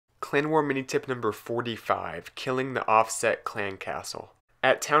Clan War mini tip number 45, killing the offset clan castle.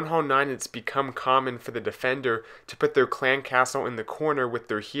 At Town Hall 9, it's become common for the defender to put their clan castle in the corner with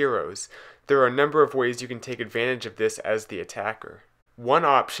their heroes. There are a number of ways you can take advantage of this as the attacker. One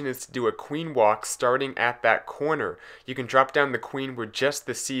option is to do a queen walk starting at that corner. You can drop down the queen where just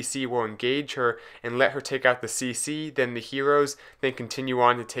the CC will engage her and let her take out the CC, then the heroes, then continue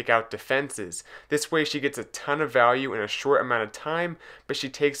on to take out defenses. This way she gets a ton of value in a short amount of time, but she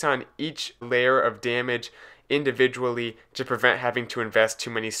takes on each layer of damage individually to prevent having to invest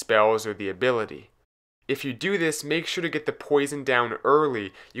too many spells or the ability. If you do this, make sure to get the poison down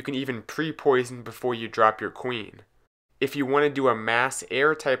early. You can even pre-poison before you drop your queen. If you want to do a mass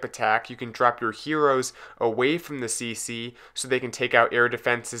air type attack, you can drop your heroes away from the CC so they can take out air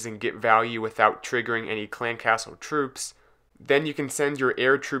defenses and get value without triggering any clan castle troops. Then you can send your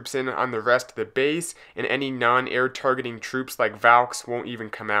air troops in on the rest of the base, and any non-air targeting troops like Valks won't even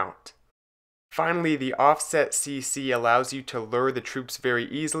come out. Finally, the offset CC allows you to lure the troops very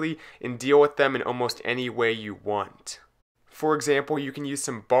easily and deal with them in almost any way you want. For example, you can use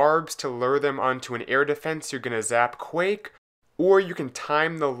some barbs to lure them onto an air defense you're going to zap Quake, or you can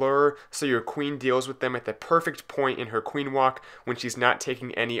time the lure so your queen deals with them at the perfect point in her queen walk when she's not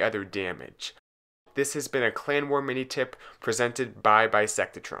taking any other damage. This has been a Clan War mini tip presented by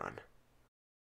Bisectatron.